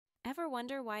Ever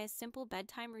wonder why a simple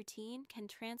bedtime routine can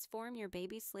transform your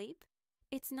baby's sleep?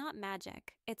 It's not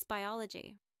magic, it's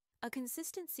biology. A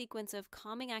consistent sequence of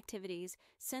calming activities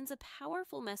sends a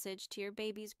powerful message to your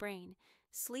baby's brain.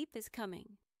 Sleep is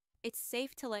coming. It's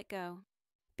safe to let go.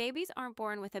 Babies aren't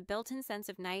born with a built-in sense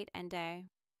of night and day.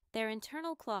 Their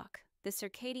internal clock, the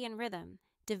circadian rhythm,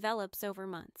 develops over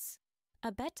months.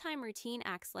 A bedtime routine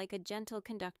acts like a gentle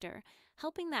conductor,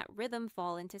 helping that rhythm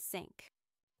fall into sync.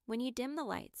 When you dim the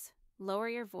lights, lower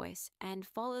your voice, and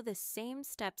follow the same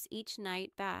steps each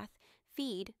night: bath,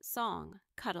 feed, song,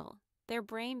 cuddle, their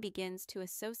brain begins to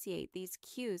associate these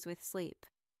cues with sleep.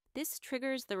 This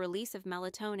triggers the release of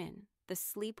melatonin, the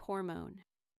sleep hormone.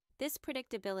 This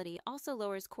predictability also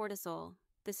lowers cortisol,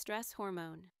 the stress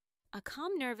hormone. A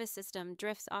calm nervous system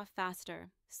drifts off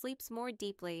faster, sleeps more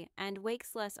deeply, and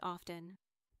wakes less often.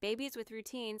 Babies with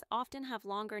routines often have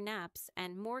longer naps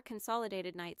and more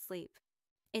consolidated night sleep.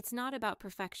 It's not about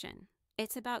perfection,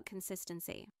 it's about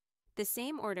consistency. The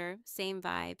same order, same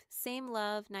vibe, same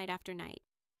love night after night.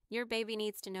 Your baby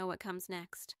needs to know what comes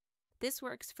next. This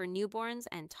works for newborns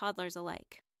and toddlers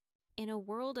alike. In a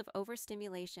world of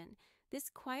overstimulation, this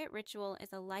quiet ritual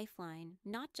is a lifeline,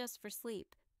 not just for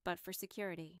sleep, but for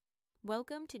security.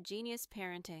 Welcome to Genius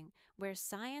Parenting, where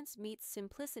science meets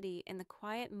simplicity in the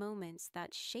quiet moments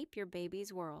that shape your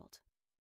baby's world.